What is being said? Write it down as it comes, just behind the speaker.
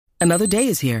Another day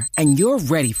is here, and you're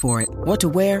ready for it. What to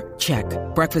wear? Check.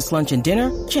 Breakfast, lunch, and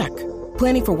dinner? Check.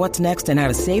 Planning for what's next and how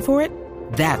to save for it?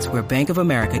 That's where Bank of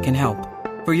America can help.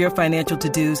 For your financial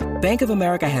to-dos, Bank of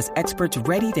America has experts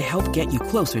ready to help get you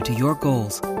closer to your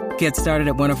goals. Get started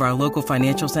at one of our local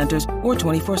financial centers or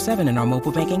 24/7 in our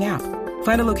mobile banking app.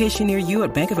 Find a location near you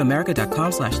at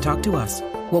bankofamerica.com/talktous.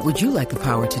 What would you like the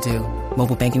power to do?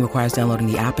 Mobile banking requires downloading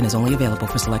the app and is only available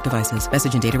for select devices.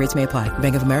 Message and data rates may apply.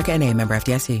 Bank of America NA, member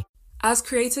FDIC. As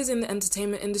creators in the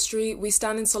entertainment industry, we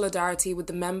stand in solidarity with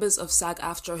the members of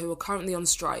SAG-AFTRA who are currently on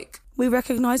strike. We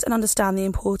recognise and understand the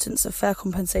importance of fair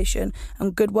compensation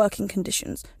and good working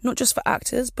conditions, not just for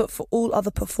actors, but for all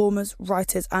other performers,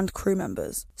 writers and crew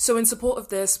members. So in support of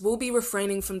this, we'll be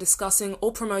refraining from discussing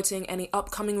or promoting any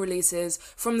upcoming releases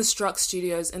from the struck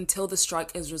studios until the strike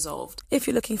is resolved. If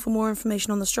you're looking for more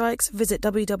information on the strikes, visit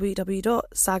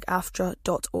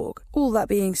www.sagaftra.org. All that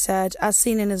being said, As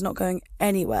Seen In is not going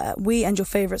anywhere. We and your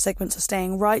favourite segments are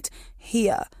staying right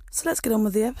here. So let's get on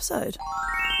with the episode.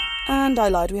 And I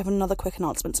lied, we have another quick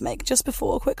announcement to make. Just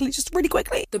really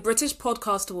quickly. The British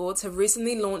Podcast Awards have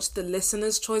recently launched the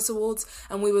Listener's Choice Awards,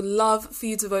 and we would love for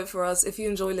you to vote for us if you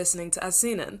enjoy listening to As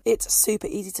Seen In. It's super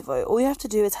easy to vote. All you have to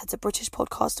do is head to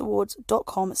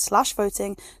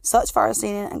britishpodcastawards.com/voting, search for As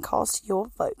Seen In and cast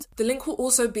your vote. The link will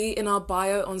also be in our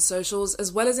bio on socials,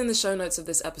 as well as in the show notes of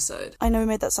this episode. I know we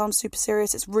made that sound super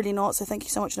serious, it's really not, so thank you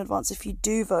so much in advance if you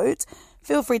do vote.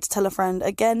 Feel free to tell a friend.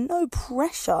 Again, no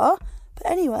pressure. But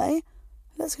anyway,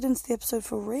 let's get into the episode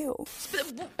for real.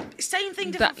 Same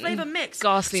thing, different flavour mix.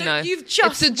 Ghastly, so no. You've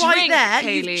just it's a right drink, there.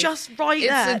 Kaylee. You've just right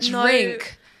there. It's a drink. No.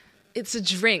 It's a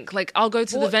drink. Like, I'll go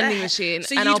to the vending machine.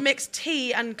 So and you'd mix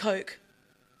tea and Coke.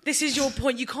 This is your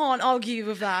point. You can't argue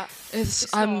with that.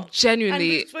 I'm genuinely...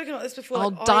 And we've spoken about this before.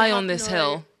 I'll die on this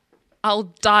hill. I'll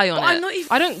die on it.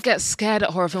 I don't get scared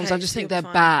at horror films. Okay, I just so think they're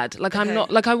fine. bad. Like, I'm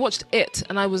not... Like, I watched It,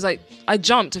 and I was like... I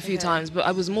jumped a few times, but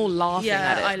I was more laughing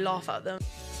at it. Yeah, I laugh at them.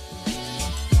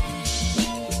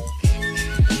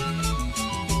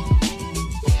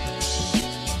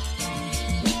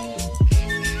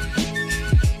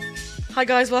 Hi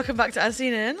guys, welcome back to As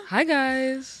Seen In. Hi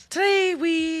guys. Today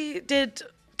we did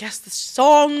Guess the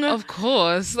Song. Of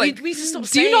course. Like, we stop do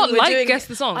you saying not we're like doing Guess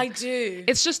the Song? I do.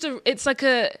 It's just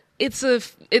it's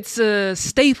a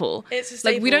staple. It's a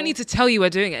Like, we staple. don't need to tell you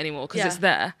we're doing it anymore because it's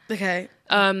there. Okay.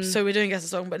 So we're doing Guess the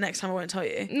Song, but next time I won't tell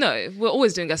you. No, we're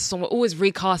always doing Guess the Song. We're always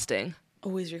recasting.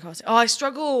 Always recasting. Oh, I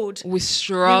struggled. We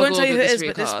struggled. We won't tell you who with it is, this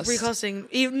but this recast. recasting,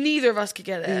 neither of us could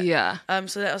get it. Yeah.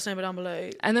 So let us know down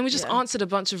below. And then we just answered a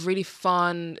bunch of really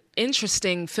fun,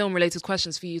 interesting film-related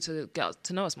questions for you to get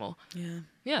to know us more.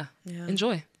 Yeah.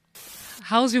 Enjoy.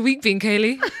 How's your week been,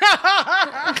 Kaylee?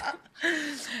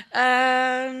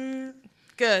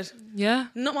 Good. Yeah?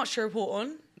 Not much to report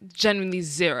on. Genuinely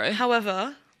zero.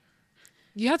 However,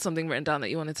 You had something written down that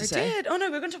you wanted to say. I did. Oh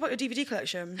no, we're going to talk about your DVD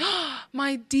collection.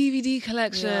 My DVD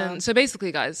collection. Yeah. So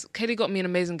basically, guys, Kaylee got me an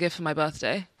amazing gift for my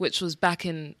birthday, which was back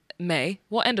in May.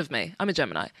 What, end of May? I'm a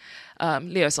Gemini.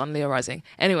 Leo sun, Leo rising.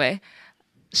 Anyway,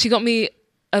 she got me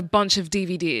a bunch of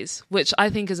DVDs, which I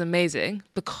think is amazing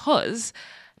because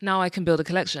now I can build a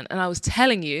collection. And I was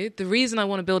telling you, the reason I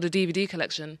want to build a DVD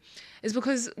collection is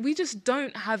because we just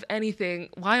don't have anything.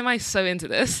 Why am I so into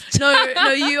this? No,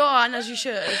 you are, and as you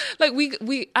should. Like,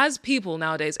 we as people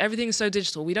nowadays, everything is so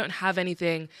digital. We don't have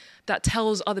anything that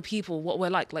tells other people what we're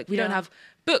like. Like, we don't have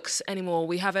books anymore.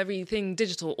 We have everything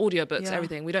digital, audiobooks,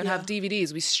 everything. We don't have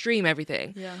DVDs. We stream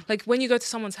everything. Yeah. Like, when you go to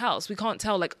someone's house, we can't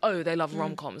tell, like, oh, they love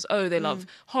rom-coms. Oh, they love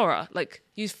horror. Like,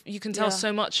 you can tell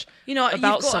so much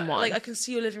about someone. Like, I can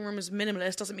see your living room as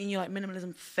minimalist. Doesn't mean you like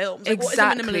minimalism films. Like, Exactly. what is a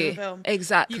minimalism film?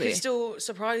 Exactly. You can still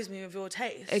surprise me with your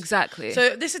taste. Exactly.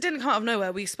 So this didn't come out of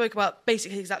nowhere. We spoke about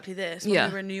basically exactly this when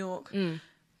we were in New York. We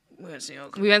went to New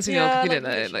York. We went to New York. We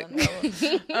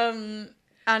didn't know.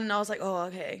 And I was like, oh,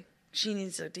 okay. She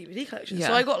needs a DVD collection. Yeah.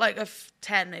 So I got like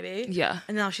 10 maybe. Yeah.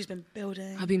 And now she's been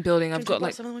building. I've been building. Can I've you got talk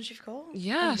like about some of the ones you've got.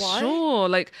 Yeah, And why? sure.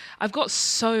 Like, I've got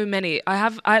so many. I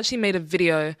actually made a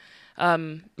video,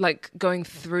 like, going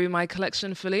through my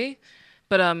collection fully,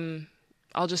 but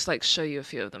I'll just like show you a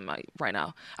few of them right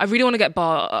now. I really want to get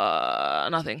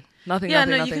nothing. Yeah,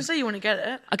 no, you can say you want to get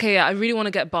it. Okay, yeah, I really want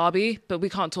to get Barbie, but we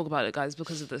can't talk about it, guys,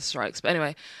 because of the strikes. But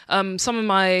anyway, some of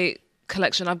my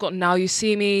collection, I've got Now You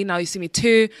See Me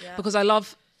 2, because I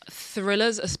love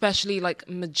thrillers, especially like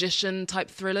magician type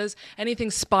thrillers,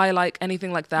 anything spy-like,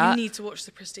 anything like that. You need to watch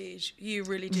The Prestige. You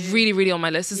really do. Really, really on my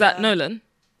list. Is that Nolan?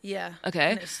 Yeah.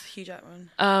 Okay. And it's Hugh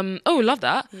Jackman. Love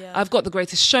that. Yeah. I've got The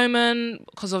Greatest Showman,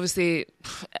 because obviously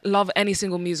love any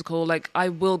single musical. Like, I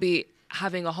will be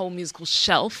having a whole musical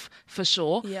shelf for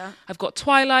sure. Yeah. I've got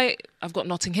Twilight, I've got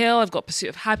Notting Hill, I've got Pursuit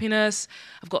of Happiness,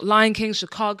 I've got Lion King,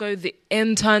 Chicago, The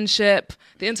Internship.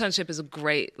 The Internship is a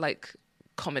great like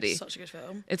comedy. Such a good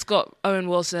film. It's got Owen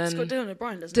Wilson. It's got Dylan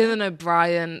O'Brien, doesn't Dylan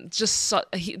O'Brien.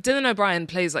 Dylan O'Brien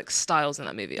plays like Styles in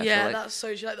that movie. I feel like. that's so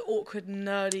like the awkward,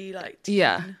 nerdy like. Teen.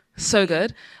 Yeah. So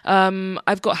good.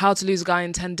 I've got How to Lose a Guy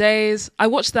in 10 Days. I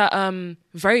watched that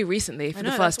very recently for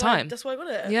the first time. That's why I got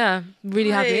it. Yeah,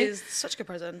 really happy. It's such a good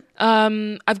present.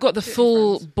 I've got the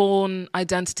full Bourne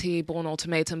Identity, Bourne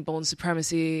Ultimatum, Bourne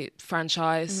Supremacy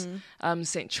franchise.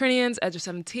 St. Trinian's, Edge of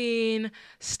 17,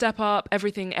 Step Up,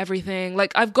 Everything.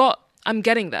 Like I'm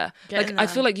getting there. I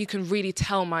feel like you can really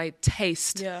tell my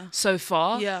taste so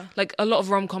far. Yeah. Like a lot of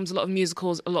rom-coms, a lot of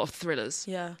musicals, a lot of thrillers.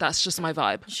 Yeah. That's just my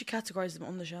vibe. You should categorize them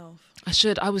on the shelf. I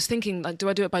should. I was thinking, like, do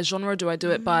I do it by genre? Do I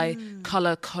do it by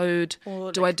color code?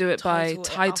 Or, do like, I do it by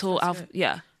title?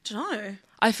 Yeah. Don't know.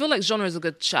 I feel like genre is a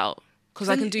good shout because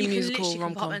I can do musical, rom-com.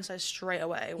 rom-com. Compartmentalize straight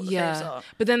away what the faves are.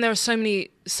 But then there are so many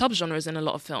subgenres in a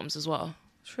lot of films as well.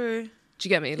 True. Do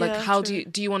you get me? Like, Yeah, how true.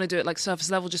 do you want to do it like surface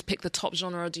level? Just pick the top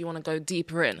genre, or do you want to go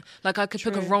deeper in? Like, I could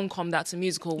pick a rom-com that's a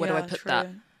musical. Where do I put that?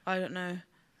 I don't know.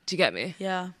 Do you get me?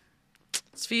 Yeah.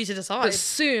 It's for you to decide. But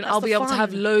soon That's I'll the be able to have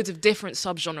fun. loads of different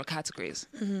subgenre categories.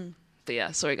 But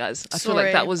yeah, sorry guys. I feel Sorry.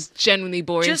 like that was genuinely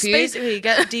boring Just for you. basically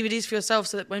get DVDs for yourself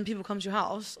so that when people come to your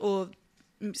house, or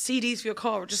CDs for your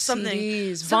car, or just something.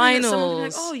 CDs, something that someone can be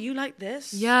like, vinyls. oh, you like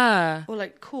this? Yeah. Or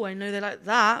like, cool, I know they like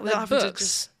that. Without Like having books. to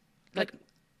just like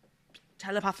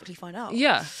telepathically find out.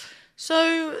 Yeah.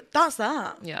 So that's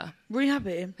that. Yeah. Really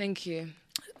happy. Thank you.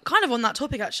 Kind of on that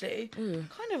topic, actually.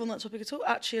 Kind of on that topic at all.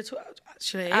 Actually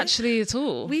at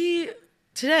all. We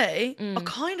today are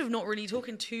kind of not really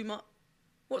talking too much.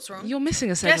 What's wrong? You're missing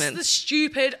a Guess segment. the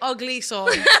stupid, ugly song.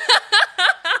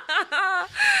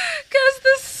 Guess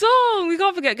the song. We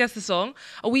can't forget Guess the Song.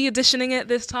 Are we auditioning it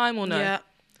this time or no? Yeah.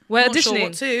 We're Not sure auditioning.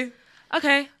 what to.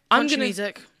 Okay. Country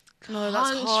music. No, that's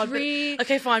hard. But, Country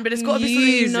okay, fine, but it's got to be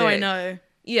something you know I music. know.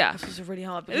 Yeah. This is really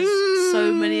hard because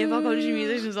so many of our country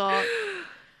musicians are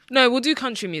No, we'll do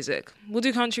country music.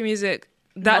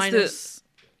 That's minus.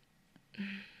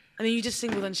 I mean, you just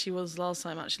single than she was last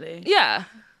time, actually. Yeah.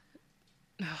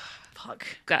 Fuck.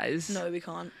 Guys. No, we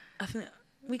can't. I think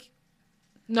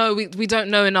No, we don't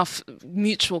know enough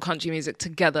mutual country music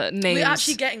together. Names. we're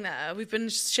actually getting there. We've been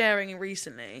sharing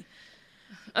recently.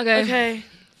 Okay. Okay.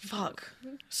 Fuck.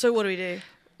 So what do we do?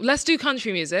 Let's do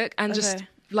country music and just Okay.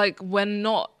 like we're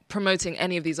not promoting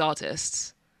any of these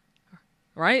artists.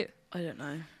 Right? I don't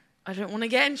know. I don't want to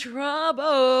get in trouble.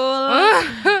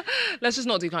 Let's just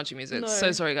not do country music. No.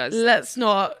 So sorry guys. Let's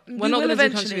not. We're not will going to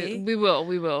do country eventually. music.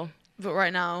 We will. But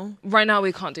right now. Right now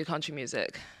we can't do country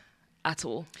music at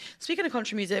all. Speaking of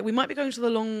country music, we might be going to the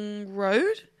Long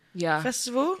Road Yeah.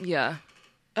 Festival Yeah.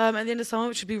 at the end of summer,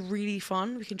 which would be really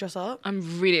fun. We can dress up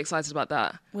I'm really excited about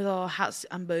that. with our hats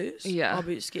and boots. Yeah. Our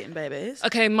boots getting babies.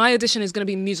 Okay, my audition is going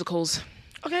to be musicals.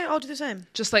 Okay, I'll do the same.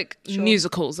 Just like Sure.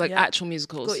 musicals, like Yeah. actual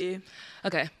musicals. Got you.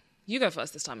 Okay. You go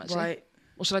first this time, actually. Right.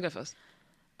 Or should I go first?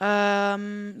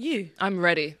 You. I'm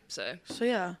ready, so. So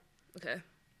yeah. Okay.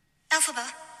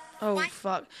 Alphabet. Oh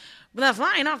fuck. But they're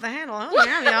flying off the handle. Oh,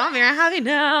 yeah, I'm very happy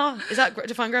now. Is that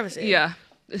Define Gravity? Yeah.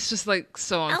 It's just like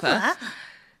so unfair.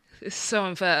 It's so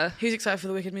unfair. Who's excited for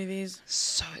the Wicked movies?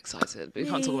 So excited, but we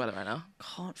can't talk about it right now.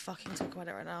 Can't fucking talk about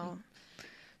it right now.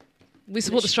 We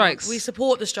support the strikes. We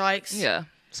support the strikes. Yeah.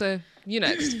 So, you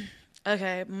next.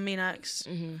 Okay, me next.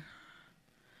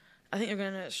 I think you're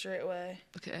going to know it straight away.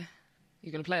 Okay.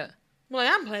 You're going to play it? Well, I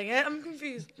am playing it. I'm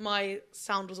confused. My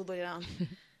sound was all the way down.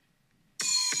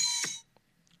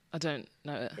 I don't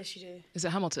know it. Yes, you do. Is it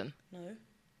Hamilton? No.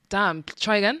 Damn.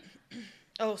 Try again.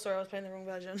 Oh, sorry, I was playing the wrong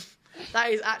version.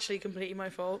 That is actually completely my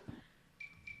fault.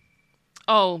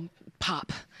 Oh,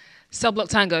 Pop. Cell Block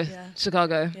Tango. Yeah.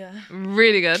 Chicago. Yeah.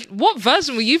 Really good. What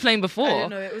version were you playing before? I don't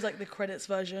know. It was like the credits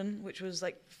version, which was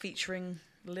like featuring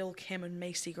Lil Kim and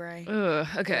Macy Gray. Ugh,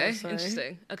 okay. Also.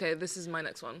 Interesting. Okay, this is my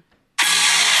next one.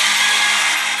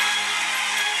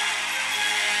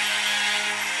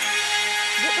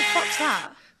 What the fuck's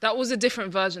that? That was a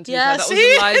different version to be Yeah, fair. That see?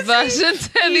 was a live version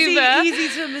to be fair.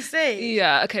 Easy to mistake.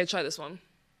 Yeah, okay, try this one.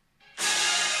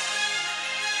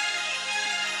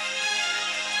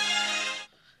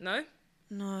 No?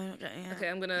 No, I'm not getting it. Okay,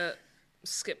 I'm gonna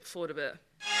skip forward a bit.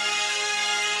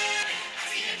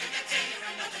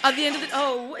 At the end of the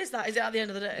what is that? Is it at the end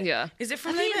of the day? Yeah. Is it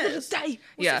from Les Mis? What's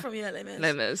Yeah. it from? Yeah, Les Mis.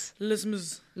 Les Mis. Les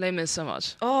Mis. Les Mis so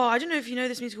much. Oh, I don't know if you know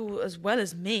this musical as well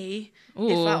as me, Ooh.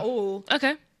 if at all.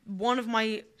 Okay. One of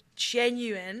my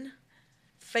genuine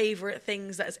favourite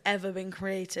things that has ever been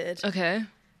created Okay.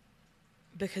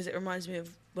 because it reminds me of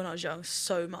when I was young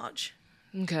so much.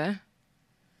 Okay.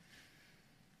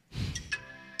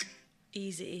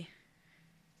 Easy.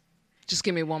 Just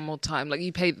give me one more time. Like,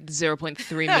 you paid 0.3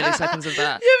 milliseconds of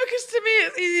that. Yeah, because to me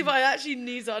it's easy, but I actually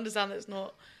need to understand that's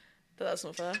not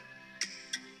fair.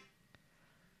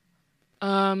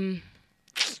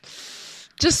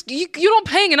 Just, you're not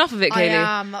paying enough of it, Kaylee.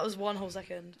 I am. That was 1 whole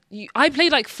second. I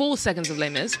played like 4 seconds of Les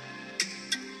Mis.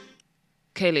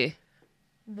 Kaylee.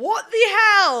 What the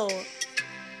hell?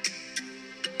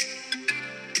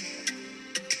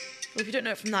 Well, if you don't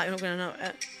know it from that, you're not going to know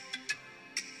it.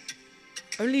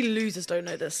 Only losers don't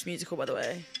know this musical, by the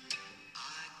way.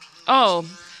 Oh.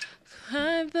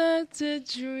 I've got to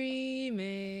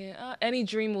dreaming. Any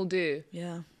dream will do.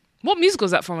 Yeah. What musical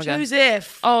is that from again?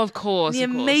 Joseph. Oh, of course. The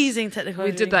amazing technical.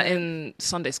 We did that in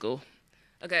Sunday school.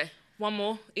 Okay, one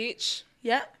more each.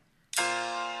 Yeah.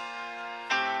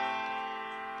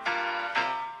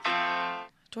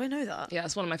 Do I know that? Yeah,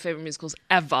 it's one of my favourite musicals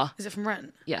ever. Is it from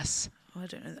Rent? Yes. Oh, I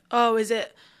don't know that. Oh, is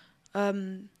it...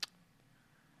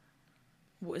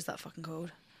 what is that fucking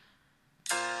called?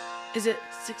 Is it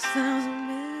 6,000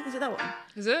 minutes? Is it that one?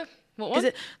 Is it? What one? Is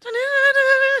it...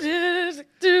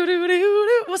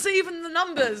 What's it even the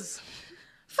numbers?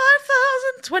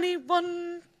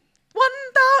 5,021...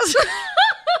 1,000...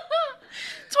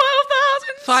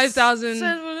 12,000...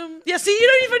 5,000... Yeah, see, you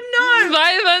don't even know!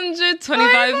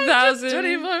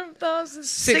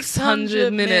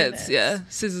 525,600 minutes. Yeah,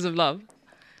 Scissors of Love.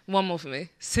 One more for me.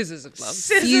 Scissors of Love.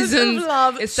 Seasons of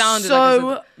Love. It sounded so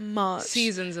like much.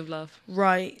 Seasons of Love.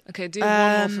 Right. Okay, do one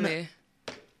more for me.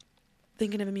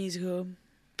 Thinking of a musical.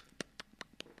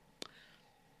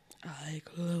 I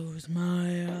close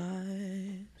my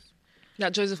eyes.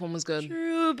 That Joseph one was good.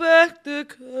 Drew back the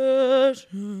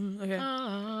curtain. Okay.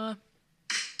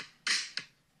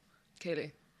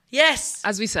 Kaylee. Yes.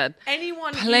 As we said,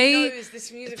 Anyone play who knows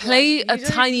this music, play a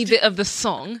tiny bit of the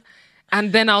song,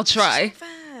 and then I'll try. Fair.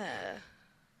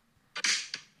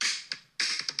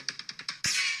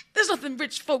 There's nothing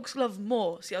rich folks love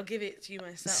more. See, I'll give it to you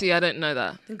myself. See, I don't know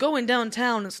that. Than going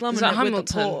downtown and slumming Is that it with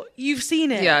the Hamilton? poor. You've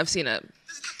seen it. Yeah, I've seen it.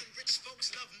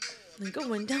 Than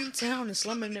going downtown and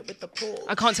slumming it with the poor.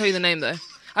 I can't tell you the name though.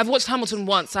 I've watched Hamilton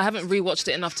once. I haven't rewatched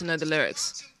it enough to know the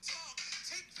lyrics.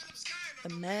 The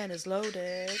man is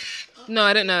loaded. No,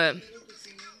 I don't know it.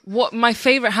 What my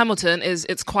favourite Hamilton is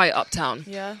It's Quiet Uptown.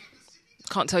 Yeah.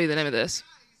 Can't tell you the name of this.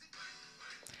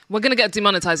 We're going to get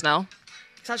demonetized now.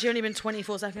 It's actually only been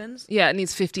 24 seconds. Yeah, it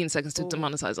needs 15 seconds to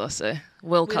demonetize us, so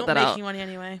we'll cut that We're not out. making money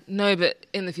anyway. No, but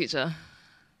in the future.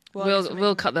 Well, I guess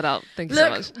We'll cut that out. Thank you so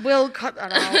Look, much. we'll cut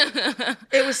that out.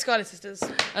 It was Scarlet Sisters.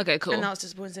 Okay, cool. And that was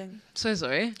disappointing. So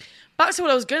sorry. Back to what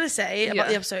I was going to say about Yeah.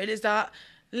 the episode is that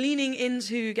leaning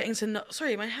into getting to know...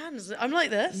 Sorry, my hands... I'm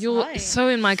like this. You're Hi. so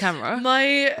in my camera.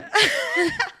 My...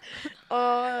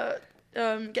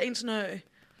 getting to know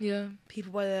Yeah.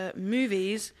 people by their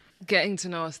movies. Getting to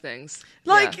know us things.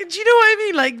 Like, yeah. do you know what I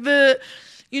mean? Like the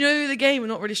game, We're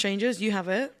Not Really Strangers. You have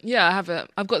it. Yeah, I have it.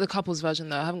 I've got the couples version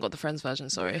though. I haven't got the friends version,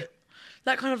 sorry.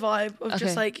 That kind of vibe of just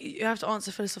Okay. like, you have to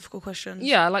answer philosophical questions.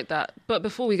 Yeah, I like that. But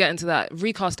before we get into that,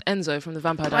 recast Enzo from the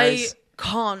Vampire Diaries. I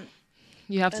can't.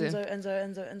 You have to.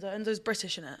 Enzo. Enzo's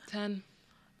British, innit? 10,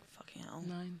 Fucking hell.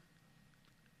 9,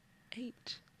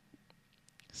 8,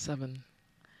 7.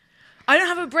 I don't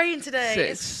have a brain today. 6,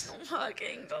 It's not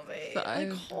working, does it? 5, I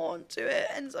can't do it,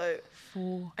 Enzo.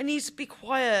 4. I need to be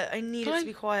quiet. I need it Fine. to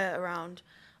be quiet around.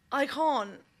 I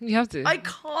can't. You have to. I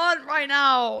can't right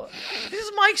now. This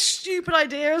is my stupid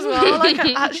idea as well. Like,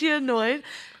 I'm actually annoyed.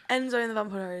 Enzo in the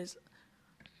Vampire Diaries.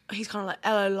 He's kind of like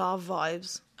Ella Love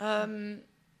vibes.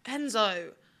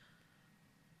 Enzo.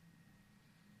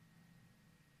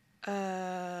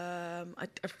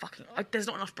 There's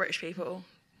not enough British people.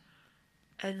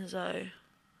 Enzo.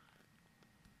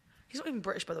 He's not even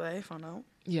British, by the way. I found out.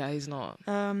 Yeah, he's not.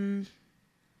 I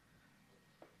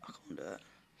can't do it.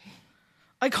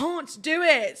 I can't do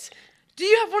it. Do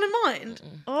you have one in mind?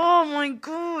 Oh my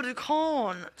god, I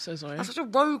can't. So sorry. That's such a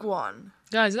rogue one.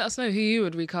 Guys, let us know who you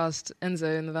would recast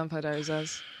Enzo in the Vampire Diaries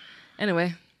as.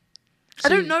 Anyway. I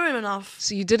don't know him enough.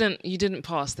 So you didn't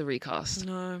pass the recast.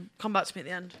 No, come back to me at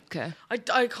the end. Okay. I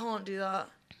can't do that.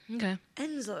 Okay.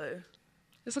 Enzo.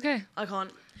 It's okay. I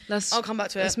can't. I'll come back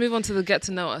to Let's it. move on to the get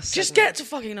to know us. Just segment. get to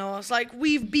fucking know us. Like,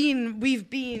 we've been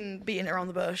beating it around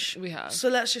the bush. We have. So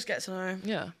let's just get to know.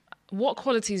 Yeah. What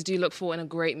qualities do you look for in a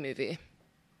great movie?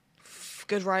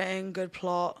 Good writing, good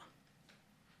plot.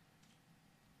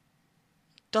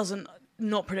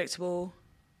 Not predictable.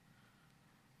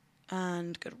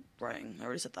 And good writing. I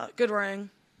already said that. Good writing.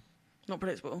 Not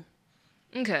predictable.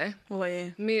 Okay. What about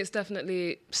you? Me, it's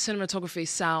definitely cinematography,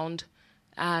 sound,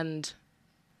 and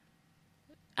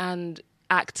and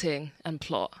acting and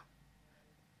plot.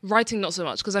 Writing, not so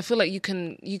much, because I feel like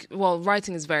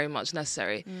writing is very much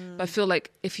necessary. But I feel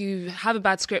like if you have a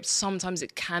bad script, sometimes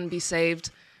it can be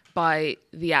saved by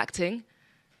the acting,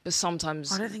 but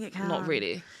sometimes I don't think it can. not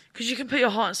really. Because you can put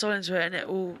your heart and soul into it, and it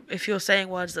will. If you're saying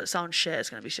words that sound shit, it's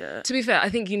going to be shit. To be fair, I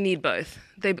think you need both.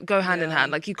 They go hand in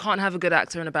hand. Like, you can't have a good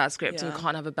actor and a bad script, and you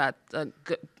can't have a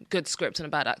good script and a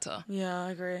bad actor. Yeah,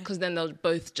 I agree. Because then they'll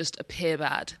both just appear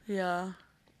bad. Yeah.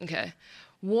 Okay.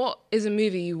 What is a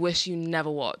movie you wish you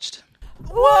never watched?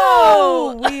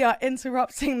 Whoa! We are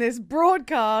interrupting this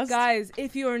broadcast. Guys,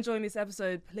 if you're enjoying this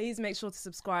episode, please make sure to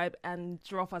subscribe and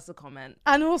drop us a comment.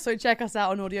 And also check us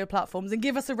out on audio platforms and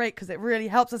give us a rate because it really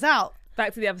helps us out.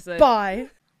 Back to the episode. Bye.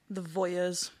 The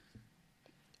Voyeurs.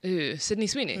 Ooh, Sydney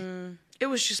Sweeney. It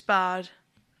was just bad.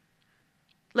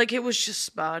 Like, it was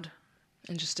just bad.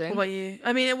 Interesting. What about you?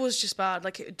 I mean, it was just bad.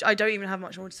 Like, I don't even have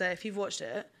much more to say. If you've watched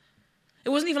it, it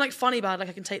wasn't even like funny bad. Like,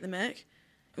 I can take the mick.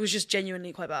 It was just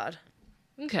genuinely quite bad.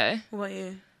 Okay. What about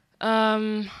you?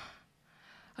 I'm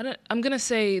gonna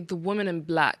say The Woman in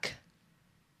Black.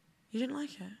 You didn't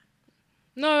like it?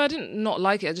 No, I didn't not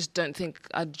like it.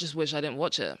 I just wish I didn't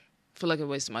watch it. I feel like I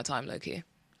wasted my time, low-key.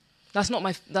 That's not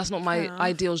my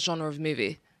ideal genre of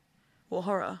movie. What,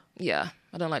 horror? Yeah,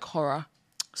 I don't like horror.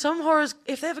 Some horrors,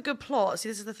 if they have a good plot, see,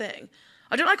 this is the thing.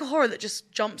 I don't like a horror that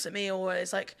just jumps at me or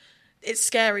it's like, it's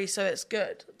scary, so it's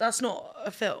good. That's not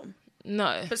a film.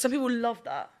 No. But some people love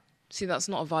that. See, that's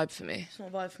not a vibe for me. It's not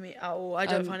a vibe for me at all. I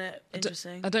don't find it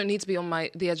interesting. I don't need to be on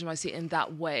the edge of my seat in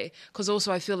that way. Because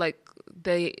also I feel like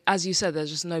as you said, there's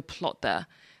just no plot there.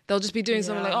 They'll just be doing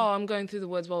something like, oh, I'm going through the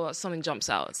woods, well, something jumps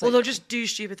out. It's like, they'll just do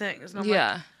stupid things. And I'm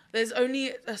yeah. like, there's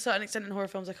only a certain extent in horror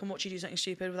films I can watch you do something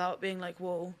stupid without being like,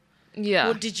 whoa. Yeah.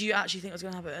 What did you actually think was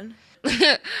going to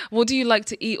happen? What do you like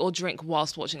to eat or drink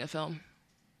whilst watching a film?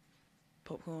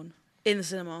 Popcorn. In the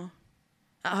cinema.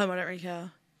 At home, I don't really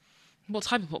care. What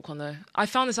type of popcorn, though? I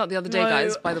found this out the other day, No.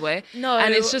 guys, by the way. No.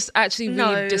 And it's just actually really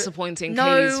No. disappointing, No.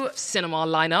 Kaylee's cinema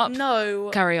lineup. No.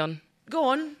 Carry on. Go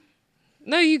on.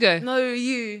 No, you go. No,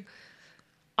 you.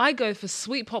 I go for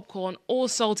sweet popcorn or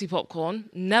salty popcorn.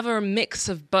 Never a mix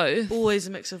of both. Always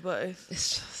a mix of both.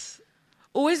 It's just...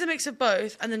 Always a mix of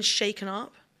both and then shaken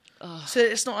up. Ugh. So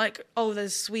it's not like, oh,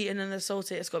 there's sweet and then there's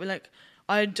salty. It's got to be like,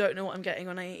 I don't know what I'm getting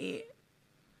when I eat.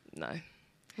 No.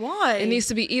 Why? It needs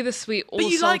to be either sweet or But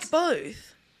you salty. like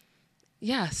both.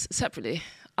 Yes, separately.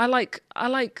 I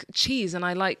like cheese and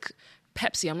I like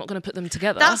Pepsi. I'm not going to put them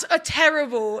together. That's a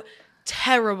terrible.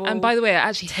 And by the way, I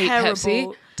actually hate Terrible.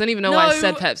 Pepsi. Don't even know why I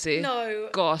said Pepsi. No.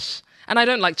 Gosh. And I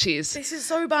don't like cheese. This is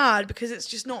so bad because it's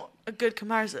just not a good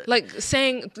comparison. Like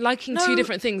liking No. two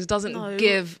different things doesn't No.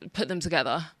 put them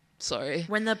together. Sorry.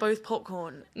 when they're both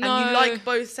popcorn No. and you like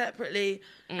both separately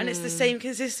and it's the same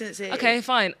consistency. Okay,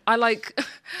 fine. I like...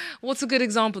 What's a good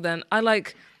example then? I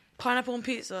like Pineapple on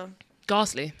pizza.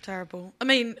 Ghastly. Terrible. I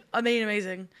mean,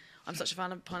 amazing. I'm such a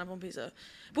fan of pineapple on pizza.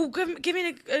 But give me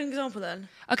an example then.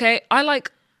 Okay, I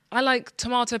like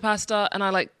tomato pasta and I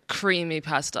like creamy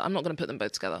pasta. I'm not going to put them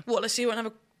both together. What, let's see, you won't have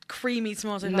a creamy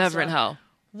tomato pasta? Never in hell.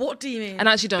 What do you mean? And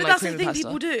I actually don't but like that's the creamy thing pasta.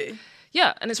 people do.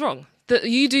 Yeah, and it's wrong. That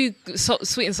you do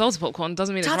sweet and salty popcorn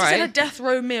doesn't mean it's Tati said a right. death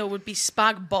row meal would be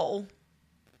spag bowl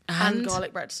and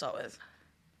garlic bread to start with.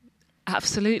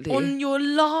 Absolutely. On your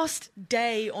last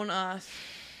day on Earth.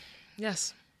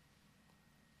 Yes.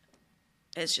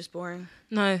 It's just boring.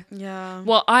 No. Yeah.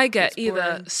 Well, I get It's either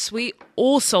boring. sweet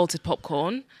or salted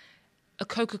popcorn, a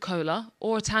Coca-Cola,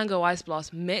 or a Tango Ice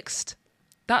Blast mixed.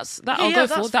 I'll go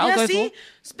for.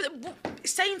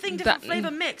 Same thing, different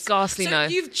flavour mix. Ghastly, so no.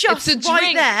 You've just It's a right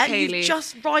drink, there. Kaylee. You've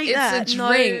just right there. It's a No.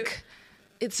 drink.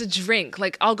 It's a drink.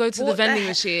 Like, I'll go to the What vending heck?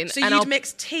 machine So and you'd I'll...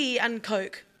 mix tea and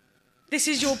Coke. This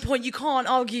is your point. You can't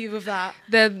argue with that.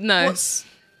 No,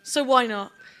 So why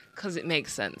not? because it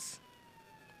makes sense.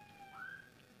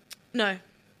 No,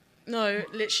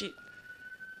 literally.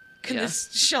 Can Yeah.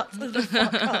 this shut the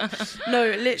fuck up? No,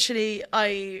 literally,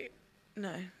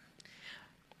 no.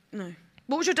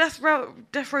 What would your death row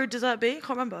dessert be? I can't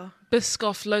remember.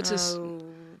 Biscoff Lotus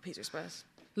Pizza Express.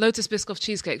 Lotus Biscoff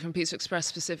cheesecake from Pizza Express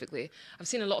specifically. I've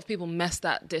seen a lot of people mess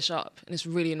that dish up, and it's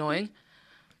really annoying.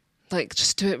 Like,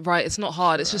 just do it right. It's not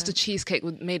hard. It's just a cheesecake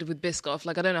made with Biscoff.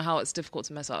 Like, I don't know how it's difficult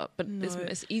to mess up, but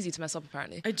it's easy to mess up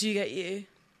apparently. I do get you.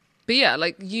 But yeah,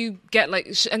 like you get like,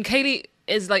 and Kaylee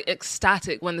is like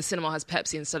ecstatic when the cinema has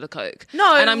Pepsi instead of Coke.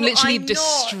 No, and I'm literally not.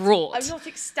 distraught. I'm not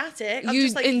ecstatic. I'm You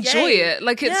just like, enjoy yay. it.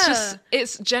 Like, it's Yeah. just,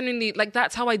 it's genuinely, like,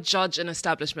 that's how I judge an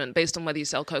establishment based on whether you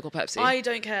sell Coke or Pepsi. I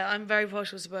don't care. I'm very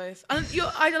partial to both. And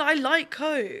I like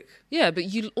Coke. Yeah, but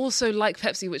you also like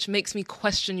Pepsi, which makes me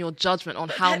question your judgment on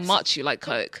how Pepsi- much you like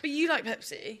Coke. But you like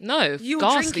Pepsi. No, You'll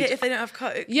ghastly. drink it if they don't have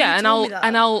Coke. Yeah, You and told me that.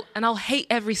 I'll hate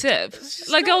every sip. just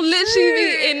Like, not I'll literally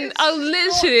be true. in. It's I'll just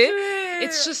literally. not true.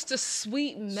 It's just a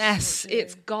sweet mess.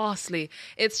 It's ghastly.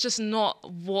 It's just not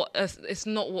what. It's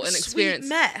not what an Sweet experience.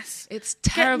 mess. It's Get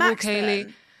terrible, Max Kaylee.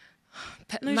 then.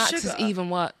 No Max sugar. is even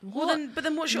worse. Well, What? but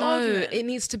then what's your No, argument? it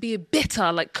needs to be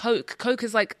bitter, like Coke. Coke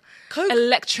is like Coke-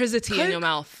 electricity in Coke- your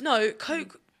mouth. No,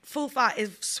 Coke full fat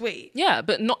is sweet. Yeah,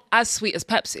 but not as sweet as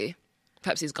Pepsi.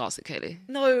 Pepsi's ghastly, Kaylee.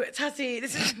 No, Tatty,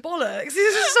 this is bollocks.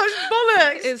 This is such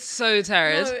bollocks. It's so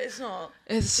terrorist. No, it's not.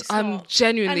 It's not. I'm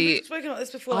genuinely. And we've spoken about this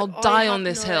before. I'll like, die I on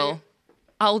have this no- hill.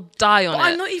 I'll die on But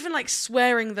it. I'm not even like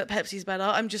swearing that Pepsi's better.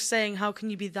 I'm just saying, how can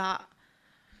you be that?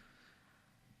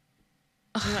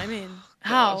 Do you know what I mean?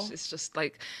 How? Gosh, it's just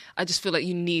like, I just feel like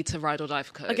you need to ride or die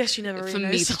for Coke. I guess you never really for know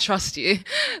me to someone. trust you,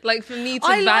 like for me to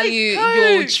I like value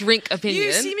your Coke. drink opinion.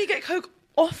 You see me get Coke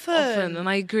often. and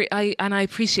I agree. I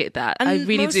appreciate that. And I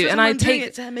really most do. of the And time I I'm doing take.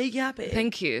 it to make you happy.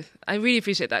 Thank you. I really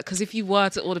appreciate that because if you were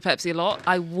to order Pepsi a lot,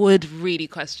 I would really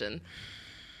question.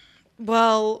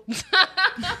 Well,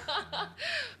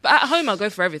 But at home, I'll go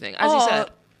for everything, as you said.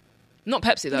 Not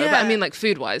Pepsi though, but I yeah. mean like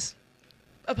food wise.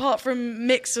 apart from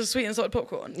mix of sweet and salted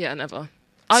popcorn. Yeah, never.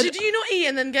 So do you not eat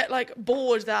and then get like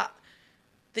bored that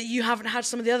you haven't had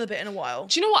some of the other bit in a while?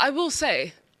 Do you know what I will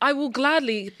say? I will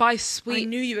gladly buy I sweet.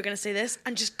 knew you were going to say this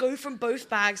and just go from both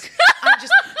bags and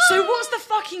just. So what's the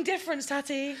fucking difference,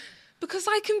 Tatty? Because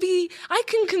I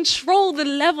can control the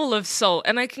level of salt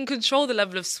and I can control the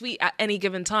level of sweet at any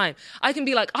given time. I can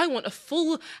be like, I want a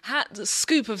full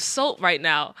scoop of salt right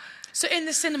now. So in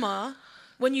the cinema,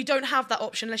 when you don't have that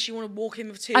option, unless you want to walk in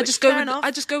with two, I which just fair go with enough.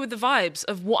 I just go with the vibes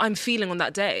of what I'm feeling on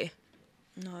that day.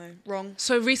 No, wrong,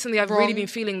 So recently I've really Wrong. been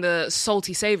feeling the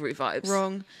salty savory vibes.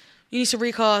 wrong. You need to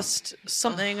recast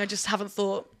something. I just haven't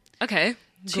thought Okay.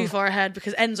 too far ahead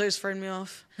because Enzo's thrown me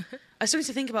off. I still need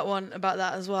to think about one about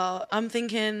that as well. I'm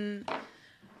thinking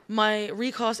my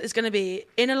recast is going to be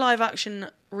in a live action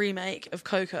remake of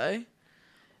Coco.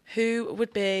 Who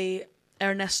would be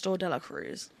Ernesto de la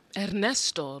Cruz?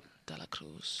 Ernesto de la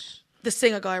Cruz. The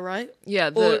singer guy, right? Yeah,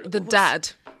 Or the what's- dad.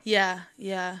 Yeah,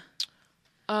 yeah.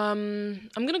 I'm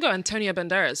gonna go Antonio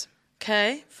Banderas.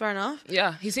 Okay, fair enough.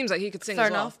 Yeah, he seems like he could sing Fair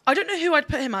as well. enough. I don't know who I'd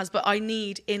put him as, but I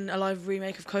need in a live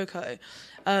remake of Coco.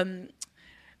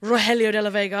 Rogelio de la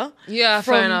Vega. Yeah,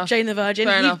 from fair enough. Jane the Virgin.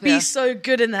 Fair He'd enough, be yeah. so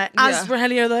good in there as Yeah.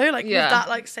 Rogelio though, like Yeah. with that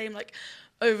like same like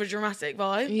over dramatic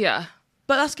vibe. Yeah,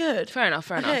 But that's good. fair enough.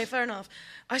 Fair Okay, enough. fair enough.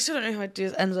 I still don't know who I'd do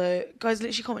as Enzo. Guys,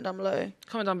 literally comment down below.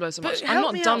 Comment down below so But much. I'm help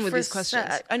not me done out with for a these questions.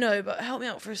 sec. I know, but help me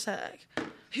out for a sec.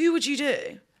 Who would you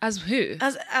do As who?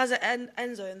 as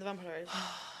Enzo in the Vampire Diaries?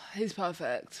 He's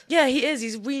perfect. Yeah, he is.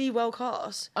 He's really well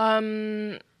cast.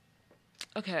 Okay,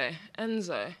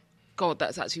 Enzo. God,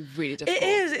 that's actually really difficult. It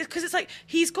is because it's like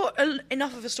he's got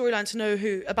enough of a storyline to know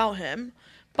who about him,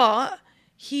 but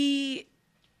I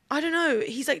don't know.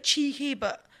 He's like cheeky,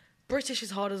 but British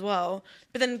is hard as well.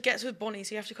 But then gets with Bonnie,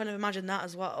 so you have to kind of imagine that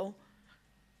as well.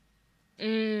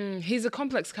 He's a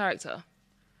complex character.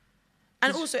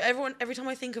 And also, every time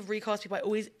I think of recast people, I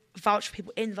always vouch for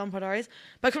people in the Vampire Diaries,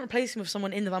 but I couldn't replace him with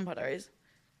someone in the Vampire Diaries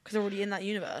because they're already in that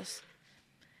universe.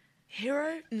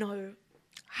 Hero? No.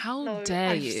 How No, dare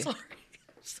I'm you? Sorry.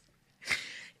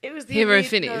 It was the Hero immediate-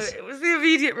 Phineas. No, it was the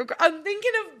immediate regret. I'm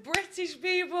thinking of British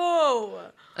people.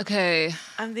 Okay.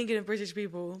 I'm thinking of British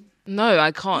people. No,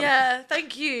 I can't. Yeah,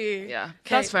 thank you. Yeah, Okay,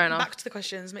 that's fair enough. Back to the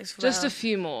questions. Makes for Just a better.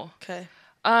 few more. Okay.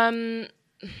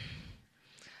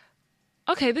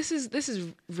 Okay, this is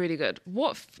really good.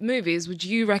 What movies would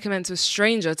you recommend to a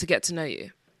stranger to get to know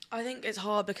you? I think it's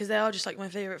hard because they are just like my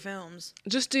favourite films.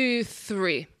 Just do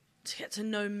 3 To get to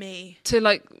know me. to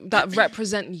like that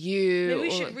represent you. Maybe we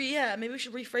or, should maybe we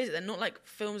should rephrase it then. Not like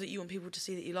films that you want people to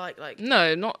see that you like. Like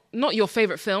no, not your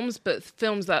favorite films, but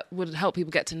films that would help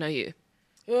people get to know you.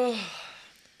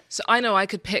 So I know I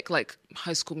could pick like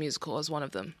High School Musical as one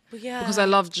of them. Well, yeah. Because I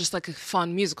love just like a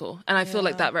fun musical, and I feel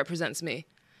like that represents me.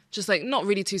 Just like not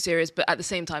really too serious, but at the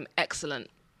same time excellent.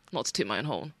 Not to toot my own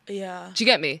horn. Yeah. Do you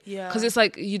get me? Yeah. Because it's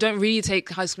like you don't really take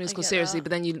High School Musical get seriously, that. but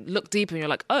then you look deeper and you're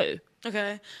like, oh,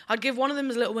 Okay. I'd give one of them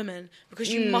as Little Women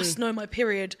because you must know my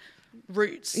period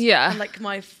roots. Yeah. And like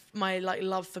my like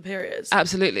love for periods.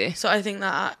 absolutely. So I think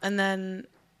that, and then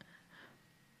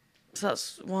so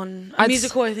that's one. I'd A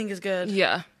musical I think is good.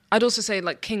 Yeah. I'd also say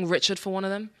like King Richard for one of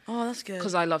them Oh, that's good.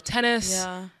 because I love tennis.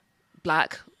 Yeah.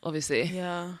 Black, obviously.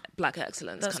 Yeah. Black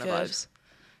excellence That's kind of good. vibes.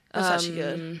 That's actually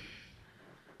good.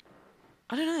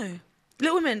 I don't know.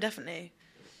 Little Women, definitely.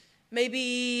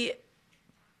 Maybe...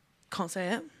 Can't say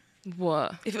it.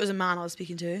 What? If it was a man I was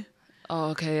speaking to.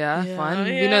 Oh, okay, yeah, Yeah, fine.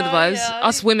 We know the yeah, vibes. yeah.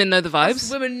 Us women know the vibes.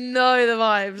 Us women know the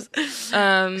vibes.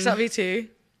 So that'd be 2.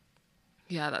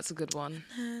 Yeah, that's a good one.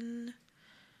 And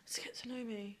let's get to know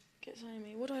me. Get to know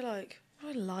me. What do I like?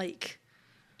 What do I like?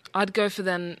 I'd go for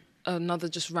then another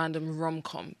just random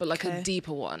rom-com, but like Okay. a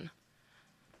deeper one.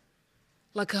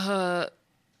 Like a...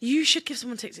 You should give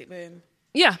someone Tick Tick Boom.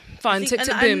 Yeah, fine. I think- Tick Tick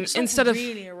and Boom. it's not Instead of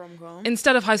really a rom-com.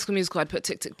 instead of High School Musical, I'd put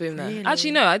Tick Tick Boom there. Really?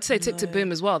 Actually, no, I'd say Tick Tick No.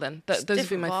 Boom as well. Then those would be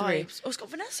Different my 3. vibes. Oh, it's got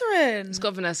Vanessa in. It's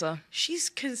got Vanessa. She's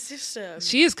consistent.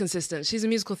 She is consistent. She's a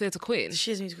musical theatre queen.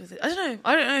 She is musical theatre.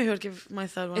 I don't know who I'd give my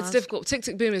third one. It's as. difficult. Tick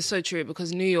Tick Boom is so true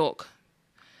because New York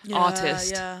Yeah,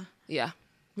 artist. Yeah. Yeah,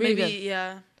 really Maybe. good.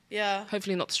 Yeah. Yeah.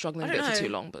 Hopefully not struggling I a bit don't for know.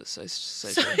 too long, but so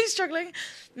So true. he's struggling.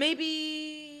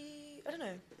 Maybe I don't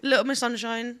know. Little Miss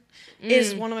Sunshine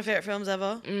is one of my favorite films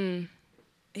ever.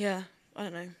 Yeah. I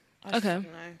don't know. I Okay. don't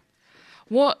know.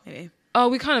 What? Maybe. Oh,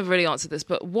 we kind of already answered this,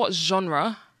 but what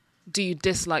genre do you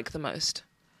dislike the most?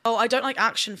 Oh, I don't like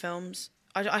action films.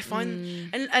 I find,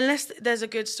 and unless there's a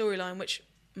good storyline, which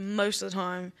most of the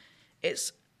time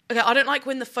it's okay. I don't like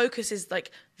when the focus is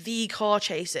like the car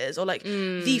chases or like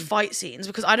the fight scenes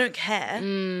because I don't care.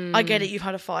 I get it. You've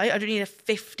had a fight. I don't need a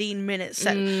 15-minute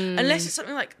set unless it's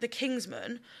something like The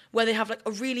Kingsman where they have like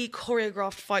a really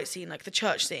choreographed fight scene, like the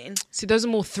church scene. See, those are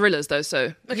more thrillers, though.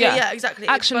 So Okay, yeah, exactly.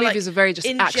 Action But, like, movies are very just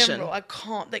in action. general, I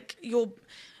can't like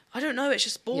I don't know. It's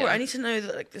just boring. Yeah. I need to know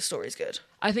that like the story's good.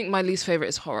 I think my least favorite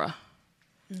is horror.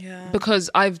 Yeah. Because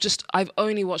I've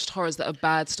only watched horrors that are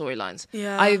bad storylines.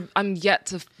 Yeah. I'm yet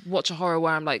to watch a horror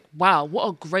where I'm like, wow, what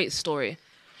a great story.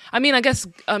 I mean, I guess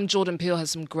Jordan Peele has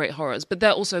some great horrors, but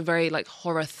they're also very like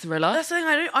horror thriller. That's the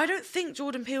thing. I don't think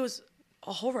Jordan Peele's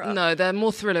a horror. No, they're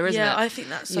more thriller, isn't yeah, it? I think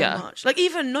that's so Yeah. much. Like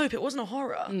even Nope, it wasn't a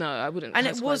horror. No, I wouldn't. And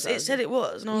it classify was. that It as- said it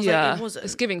was, and I was yeah, like, it wasn't.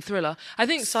 it's giving thriller. I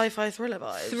think Sci-fi thriller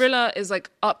vibes. thriller is like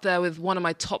up there with one of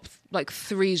my top like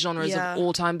 3 genres Yeah. of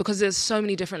all time because there's so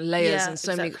many different layers Yeah, and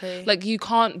so exactly. many like you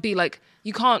can't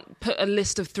put a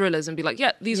list of thrillers and be like,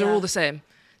 yeah, these are Yeah. all the same.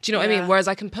 Do you know what I mean? Yeah. Whereas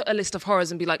I can put a list of horrors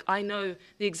and be like, I know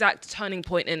the exact turning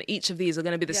point in each of these are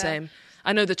going to be the Yeah. same.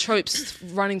 I know the tropes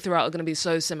running throughout are going to be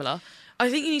so similar. I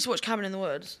think you need to watch Cabin in the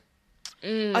Woods.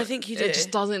 I think you do. It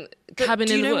just doesn't. But Cabin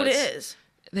do in you the know Woods. what it is?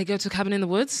 They go to Cabin in the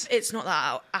Woods. It's not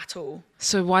that at all.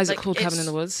 So why is it Like, called Cabin in it's-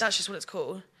 the Woods? That's just what it's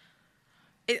called.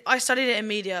 I studied it in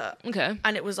media. Okay.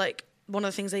 And it was like one of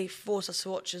the things they forced us to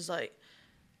watch is like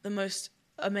the most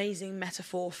amazing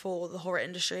metaphor for the horror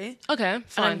industry. Okay,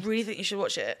 fine. And I really think you should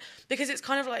watch it because it's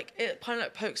kind of like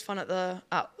pokes fun at the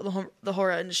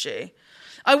horror industry.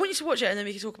 I want you to watch it and then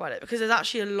we can talk about it because there's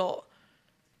actually a lot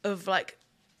of like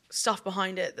stuff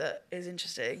behind it that is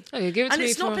interesting. Okay, give it to and me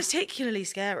it's not for- particularly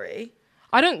scary.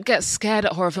 I don't get scared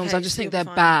at horror films. Okay, I just so think you're they're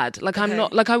fine. bad. Like I'm Okay.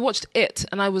 not like I watched It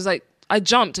and I was like I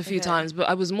jumped a few Okay. times, but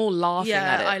I was more laughing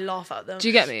at Yeah, it. I laugh at them. Do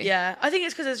you get me? Yeah, I think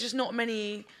it's because there's just not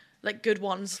many like good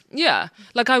ones. Yeah,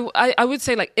 like I would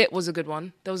say like It was a good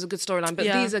one. There was a good storyline, but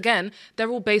Yeah. these again, they're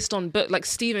all based on book. Like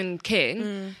Stephen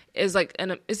King is like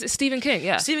is it Stephen King?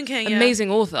 Yeah, Stephen King, yeah. amazing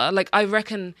author. Like I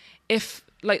reckon if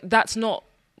like that's not,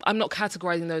 I'm not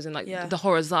categorizing those in like Yeah. the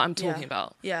horrors that I'm talking Yeah.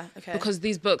 about. Yeah, okay. Because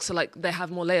these books are like they have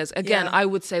more layers. Again, Yeah. I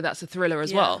would say that's a thriller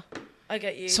as Yeah. well. I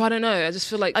get you. So I don't know. I just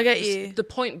feel like I get you. the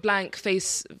point blank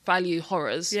face value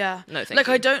horrors. yeah, No, thank like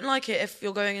you. I don't like it if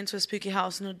you're going into a spooky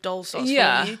house and a doll starts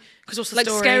Yeah. following you. Because what's the like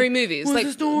story? scary movies, What's like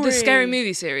the story? the scary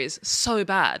movie series, so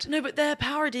bad. No, but they're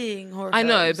parodying horror. I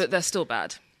know, films. but they're still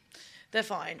bad. they're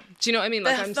fine. Do you know what I mean?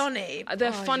 They're I'm funny. They're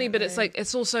Oh, funny, yeah, but it's no. like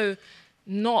it's also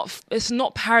not. It's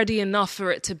not parody enough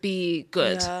for it to be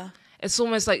good. Yeah. It's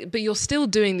almost like, but you're still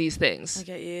doing these things. I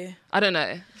get you. I don't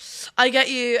know. I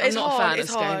get you. It's not a hard. fan of It's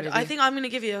scary hard. movie. I think I'm going to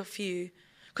give you a few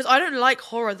because I don't like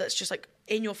horror that's just like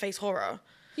in your face horror.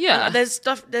 Yeah. And there's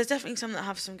stuff. There's definitely some that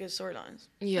have some good storylines.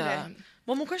 Yeah. Okay.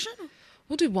 One more question.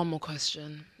 We'll do one more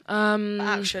question.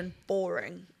 Action.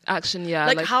 Boring. Action, yeah.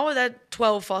 Like, how are there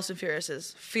 12 Fast and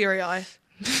Furiouses? Fury Eye.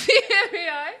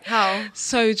 Fury-Eye. How?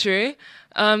 So true.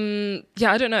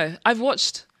 Yeah, I don't know. I've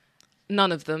watched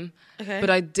none of them, Okay. but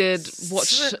I did watch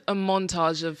So- a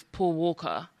montage of Paul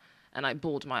Walker, and I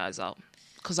bawled my eyes out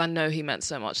because I know he meant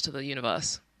so much to the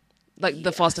universe, like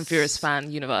the Fast and Furious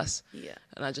fan universe. Yeah.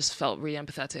 And I just felt really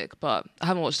empathetic, but I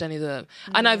haven't watched any of the.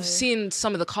 And I've seen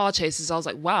some of the car chases. I was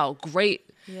like, wow, great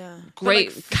Yeah. great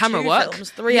But, like, for camera 2 work.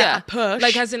 films, 3 at a push.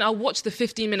 Like, as in, I'll watch the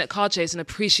 15-minute car chase and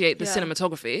appreciate the Yeah.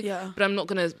 cinematography, Yeah. but I'm not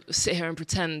going to sit here and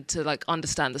pretend to, like,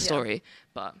 understand the story.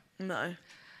 But, No.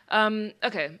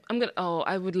 okay,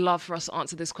 I would love for us to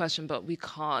answer this question, but we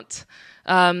can't.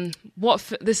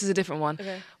 This is a different one.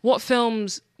 Okay. What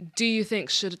films do you think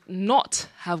should not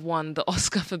have won the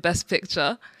Oscar for Best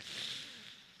Picture?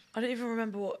 I don't even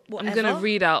remember what I'm going to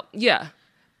read out,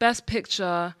 Best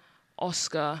Picture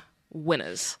Oscar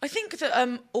winners. I think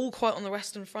that All Quiet on the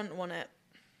Western Front won it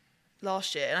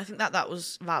last year, and I think that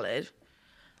was valid.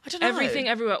 I don't know. Everything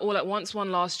Everywhere All at Once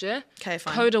won last year. Okay,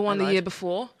 fine. Coda won I the year lied.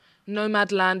 before.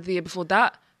 Nomadland the year before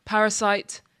that.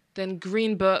 Parasite, then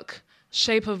Green Book,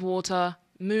 Shape of Water,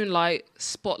 Moonlight,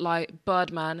 Spotlight,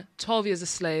 Birdman, 12 Years a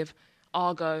Slave,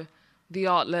 Argo, The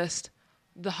Artlist,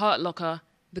 The Hurt Locker,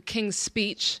 The King's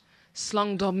Speech,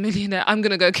 Slumdog Millionaire. I'm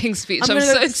gonna go King's Speech. I'm gonna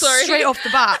so go sorry. straight off the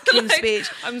bat, King's Like, Speech.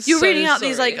 I'm You're so reading out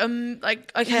sorry. these okay,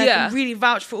 I Yeah. can really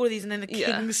vouch for all of these, and then the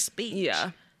Yeah. King's Speech.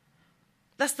 Yeah,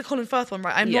 That's the Colin Firth one,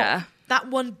 right? I'm Yeah. not that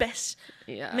one best.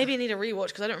 yeah. Maybe I need a rewatch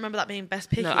because I don't remember that being best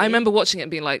pick. No, I remember watching it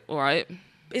and being like, all right,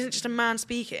 Isn't it just a man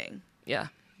speaking? yeah,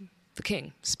 The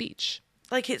King Speech.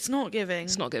 Like, it's not giving.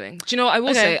 It's not giving. Do you know what I will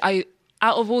Okay. say?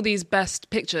 Out of all these best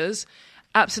pictures,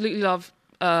 absolutely love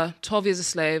 12 Years a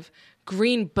Slave,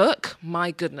 Green Book,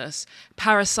 my goodness,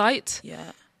 Parasite,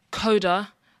 Yeah.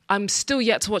 Coda. I'm still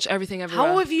yet to watch Everything Everywhere.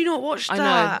 How have you not watched I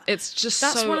that? know, it's just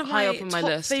That's so one of high my up on my top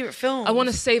list. favourite films. I want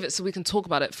to save it so we can talk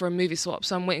about it for a movie swap,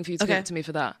 so I'm waiting for you to give Okay. it to me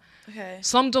for that. Okay.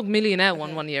 Slumdog Millionaire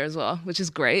won one year as well, which is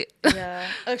great. Yeah.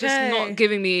 Okay. Just not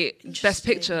giving me Best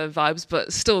Interesting. Picture vibes,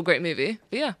 but still a great movie.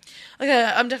 But yeah. Okay,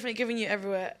 I'm definitely giving you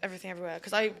Everything Everywhere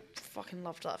because I fucking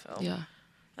loved that film. Yeah.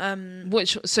 Um.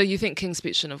 So you think King's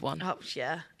Speech shouldn't have won?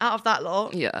 Yeah. Out of that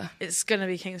lot, Yeah. it's gonna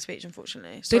be King's Speech,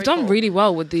 unfortunately. They've done Paul. really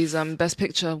well with these Best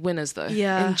Picture winners, though.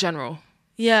 Yeah. In general.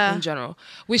 Yeah. In general.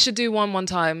 We should do one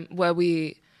time where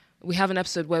we have an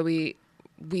episode where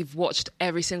we've watched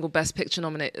every single Best Picture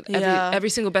nominated, Yeah. every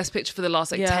single Best Picture for the last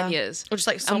 10 years. Or just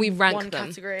like some and we rank one them.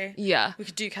 category. Yeah. We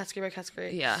could do category by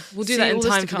category. Yeah. We'll do See that in all this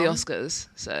time to for the come. Oscars.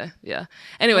 So, yeah.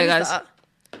 Anyway, When is guys, that?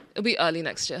 it'll be early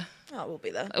next year. Oh, we'll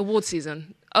be there. Award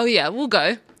season. Oh, yeah, we'll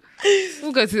go.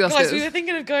 We'll go to the Oscars. Guys, we were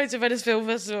thinking of going to Venice Film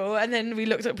Festival, and then we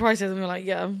looked at prices and we were like,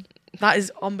 yeah, that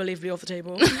is unbelievably off the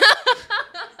table.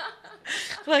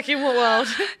 Like, in what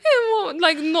world?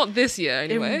 Like, not this year,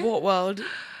 anyway. In what world?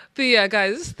 But yeah,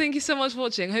 guys, thank you so much for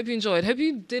watching. Hope you enjoyed. Hope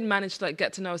you did manage to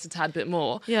get to know us a tad bit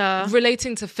more. Yeah.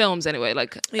 Relating to films anyway,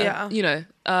 Yeah.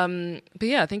 But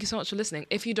yeah, thank you so much for listening.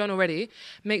 If you don't already,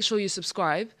 make sure you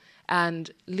subscribe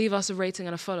and leave us a rating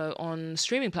and a follow on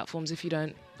streaming platforms if you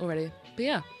don't already. But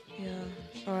yeah, Yeah.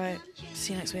 All right.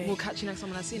 See you next week. we'll catch you next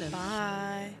time on I've Seen It.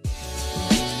 Bye.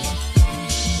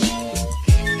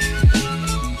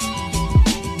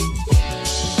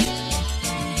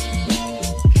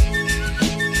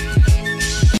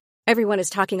 Everyone is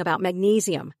talking about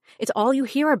magnesium. It's all you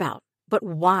hear about. But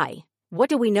why? What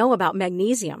do we know about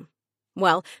magnesium?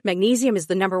 Well, magnesium is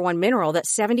the number one mineral that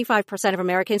 75% of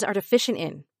Americans are deficient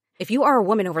in. If you are a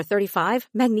woman over 35,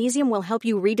 magnesium will help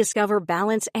you rediscover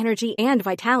balance, energy, and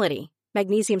vitality.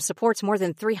 Magnesium supports more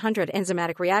than 300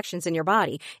 enzymatic reactions in your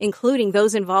body, including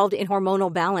those involved in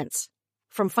hormonal balance.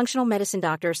 From functional medicine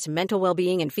doctors to mental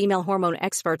well-being and female hormone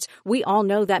experts, we all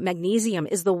know that magnesium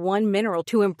is the one mineral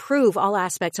to improve all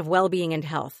aspects of well-being and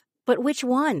health. But which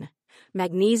one?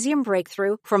 Magnesium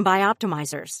Breakthrough from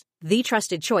Bioptimizers, the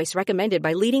trusted choice recommended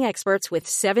by leading experts with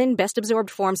 7 best-absorbed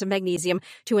forms of magnesium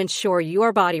to ensure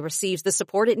your body receives the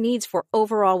support it needs for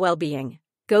overall well-being.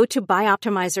 Go to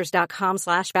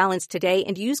bioptimizers.com/balance today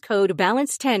and use code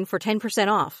BALANCE10 for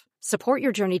 10% off. Support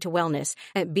your journey to wellness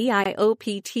at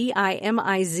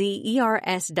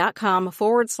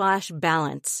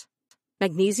bioptimizers.com/balance.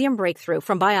 Magnesium Breakthrough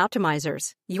from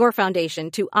Bioptimizers, your foundation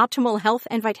to optimal health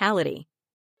and vitality.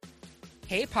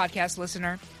 Hey, podcast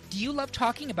listener. Do you love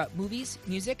talking about movies,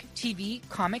 music, TV,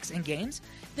 comics, and games?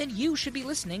 Then you should be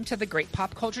listening to The Great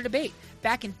Pop Culture Debate,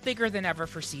 back and bigger than ever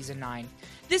for Season 9.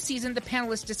 This season, the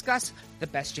panelists discuss the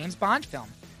best James Bond film,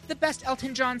 the best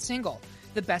Elton John single,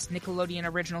 the best Nickelodeon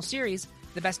original series,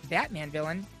 the best Batman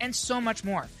villain, and so much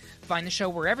more. Find the show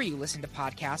wherever you listen to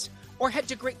podcasts, or head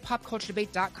to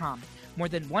greatpopculturedebate.com. More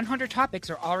than 100 topics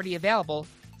are already available.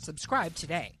 Subscribe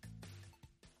today.